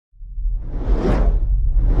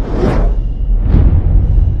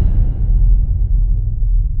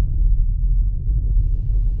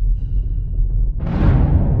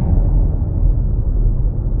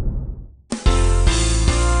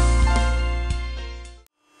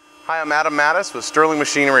Hi, I'm Adam Mattis with Sterling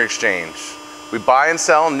Machinery Exchange. We buy and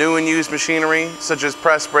sell new and used machinery such as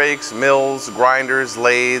press brakes, mills, grinders,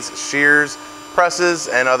 lathes, shears, presses,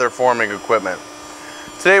 and other forming equipment.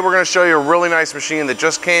 Today we're going to show you a really nice machine that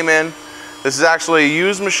just came in. This is actually a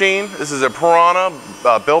used machine. This is a Piranha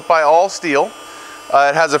built by AllSteel.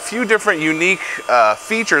 It has a few different unique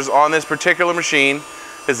features on this particular machine.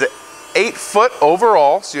 It's 8 foot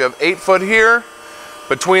overall, so you have 8 foot here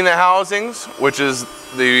between the housings, which is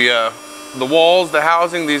the walls, the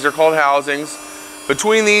housing. These are called housings.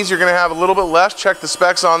 Between these, you're going to have a little bit less. Check the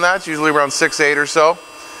specs on that. It's usually around 6'8" or so.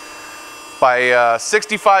 By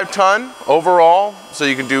 65 ton overall, so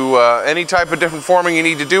you can do any type of different forming you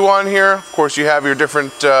need to do on here. Of course, you have your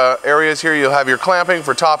different areas here. You'll have your clamping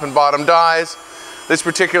for top and bottom dies. This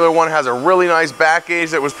particular one has a really nice back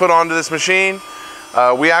gauge that was put onto this machine.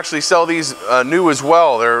 We actually sell these new as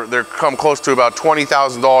well. They're come close to about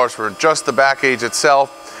 $20,000 for just the back gauge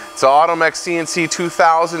itself. It's an Automec CNC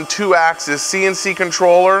 2000 2-axis CNC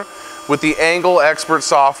controller with the Angle Expert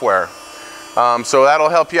software. So that'll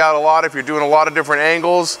help you out a lot if you're doing a lot of different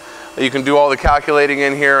angles. You can do all the calculating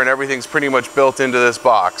in here, and everything's pretty much built into this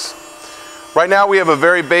box. Right now we have a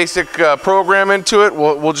very basic program into it.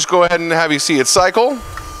 We'll just go ahead and have you see it cycle.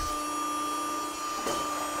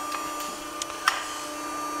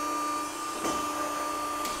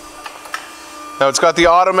 Now it's got the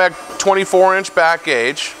Automec 24-inch back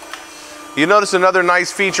gauge. You notice another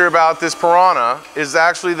nice feature about this Piranha is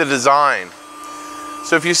actually the design.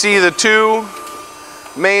 So if you see the two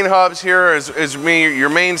main hubs here your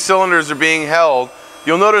main cylinders are being held,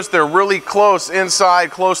 you'll notice they're really close inside,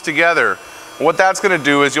 close together. What that's going to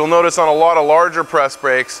do is you'll notice on a lot of larger press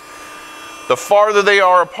brakes, the farther they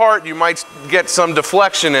are apart, you might get some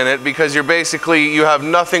deflection in it because you have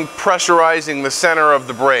nothing pressurizing the center of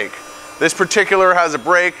the brake. This particular has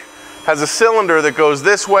a cylinder that goes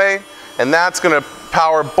this way, and that's going to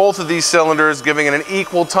power both of these cylinders, giving it an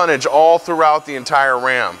equal tonnage all throughout the entire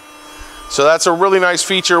ram. So that's a really nice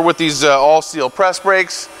feature with these AllSteel press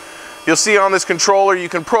brakes. You'll see on this controller you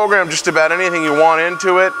can program just about anything you want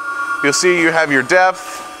into it. You'll see you have your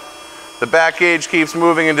depth. The back gauge keeps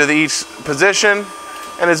moving into each position,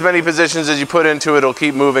 and as many positions as you put into it, it'll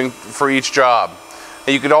keep moving for each job.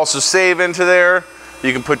 And you can also save into there.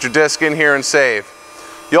 You can put your disc in here and save.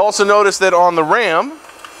 You'll also notice that on the ram,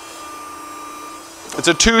 it's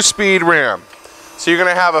a 2-speed ram. So you're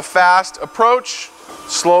going to have a fast approach,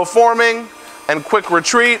 slow forming, and quick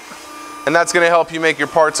retreat, and that's going to help you make your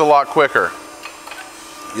parts a lot quicker.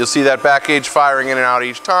 You'll see that back gauge firing in and out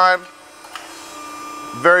each time.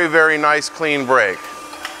 Very, very nice clean brake.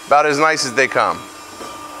 About as nice as they come.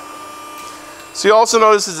 So you also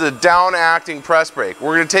notice this is a down-acting press brake.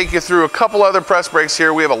 We're going to take you through a couple other press brakes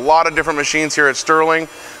here. We have a lot of different machines here at Sterling.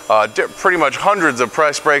 Pretty much hundreds of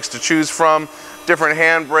press brakes to choose from. Different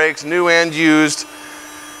hand brakes, new and used.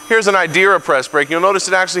 Here's an idea of press brake. You'll notice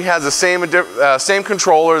it actually has the same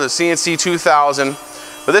controller, the CNC 2000.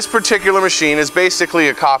 But this particular machine is basically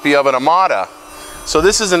a copy of an Amada. So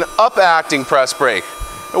this is an up-acting press brake.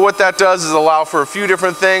 And what that does is allow for a few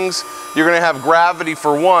different things. You're going to have gravity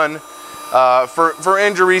for one. For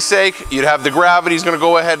injury's sake, you'd have the gravity is going to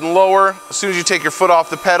go ahead and lower. As soon as you take your foot off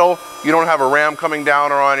the pedal, you don't have a ram coming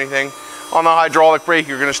down or anything. On the hydraulic brake,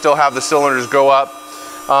 you're going to still have the cylinders go up.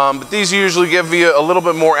 But these usually give you a little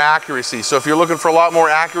bit more accuracy. So if you're looking for a lot more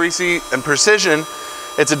accuracy and precision,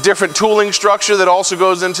 it's a different tooling structure that also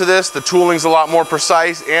goes into this. The tooling's a lot more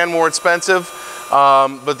precise and more expensive,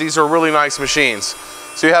 but these are really nice machines.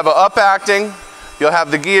 So you have an up-acting, you'll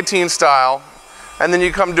have the guillotine style, and then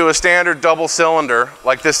you come to a standard double cylinder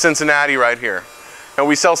like this Cincinnati right here. And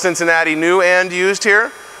we sell Cincinnati new and used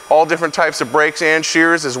here. All different types of brakes and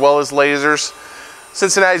shears as well as lasers.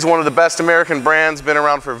 Cincinnati is one of the best American brands, been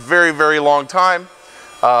around for a very, very long time.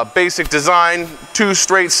 Basic design, 2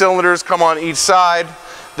 straight cylinders come on each side.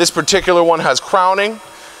 This particular one has crowning.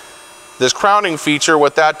 This crowning feature,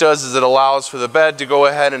 what that does is it allows for the bed to go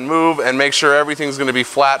ahead and move and make sure everything's going to be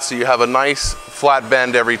flat so you have a nice flat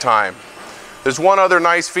bend every time. There's one other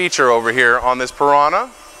nice feature over here on this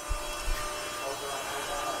Piranha.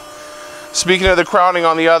 Speaking of the crowning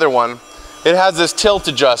on the other one, it has this tilt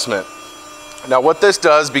adjustment. Now what this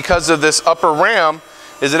does, because of this upper ram,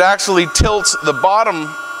 is it actually tilts the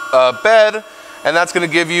bottom bed, and that's going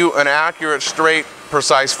to give you an accurate, straight,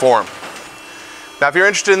 precise form. Now if you're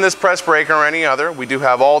interested in this press brake or any other, we do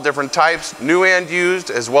have all different types, new and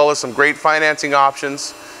used, as well as some great financing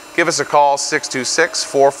options. Give us a call,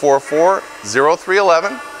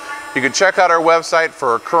 626-444-0311. You can check out our website for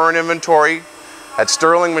our current inventory at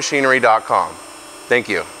sterlingmachinery.com. Thank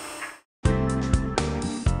you.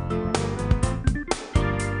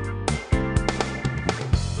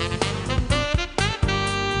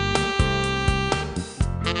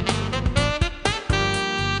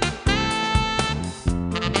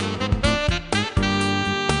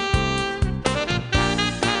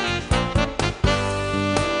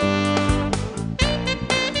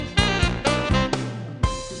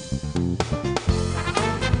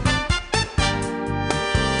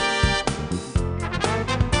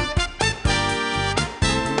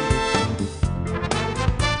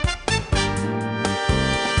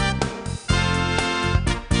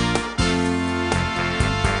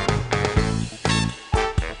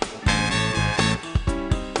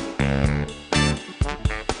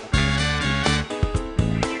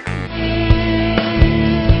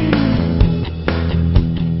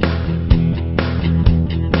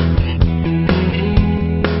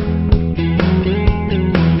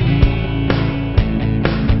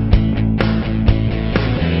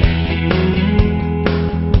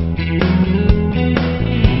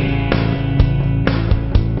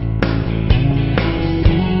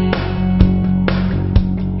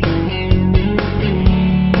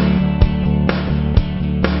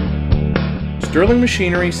 Sterling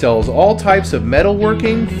Machinery sells all types of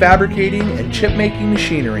metalworking, fabricating, and chip-making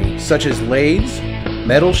machinery such as lathes,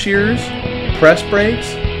 metal shears, press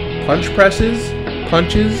brakes, punch presses,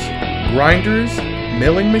 punches, grinders,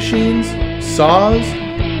 milling machines, saws,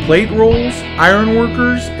 plate rolls, iron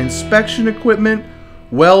workers, inspection equipment,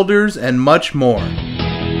 welders, and much more.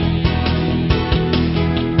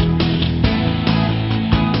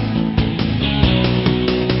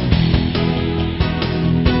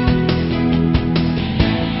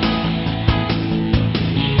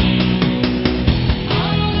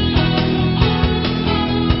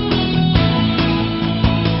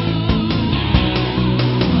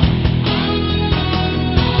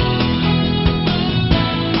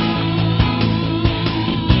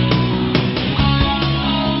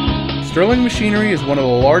 Sterling Machinery is one of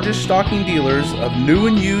the largest stocking dealers of new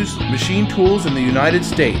and used machine tools in the United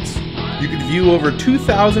States. You can view over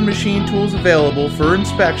 2,000 machine tools available for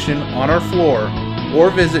inspection on our floor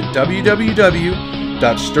or visit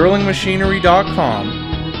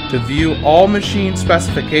www.sterlingmachinery.com to view all machine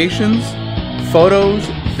specifications, photos,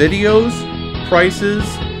 videos, prices,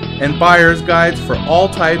 and buyer's guides for all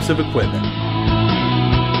types of equipment.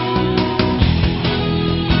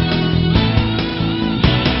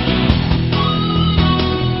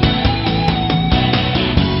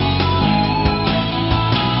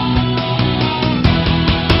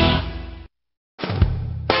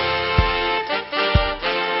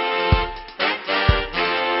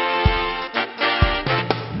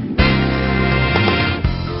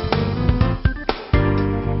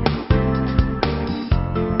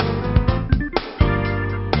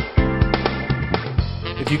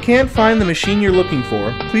 If you can't find the machine you're looking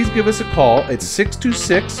for, please give us a call at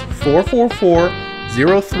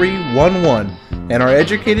 626-444-0311 and our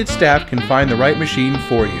educated staff can find the right machine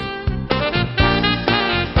for you.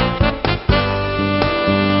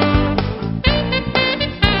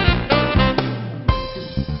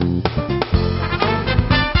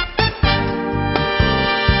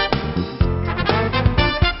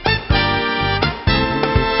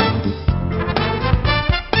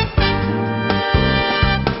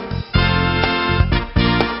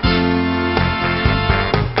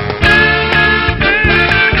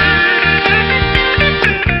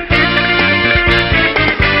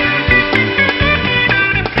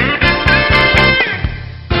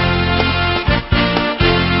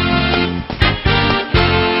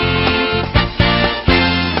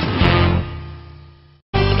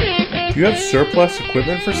 Do you have surplus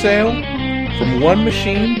equipment for sale? From one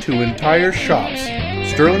machine to entire shops,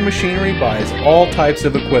 Sterling Machinery buys all types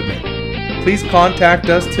of equipment. Please contact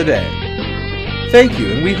us today. Thank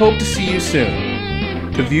you, and we hope to see you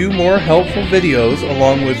soon. To view more helpful videos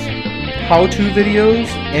along with how-to videos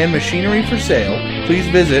and machinery for sale, please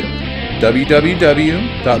visit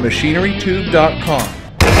www.machinerytube.com.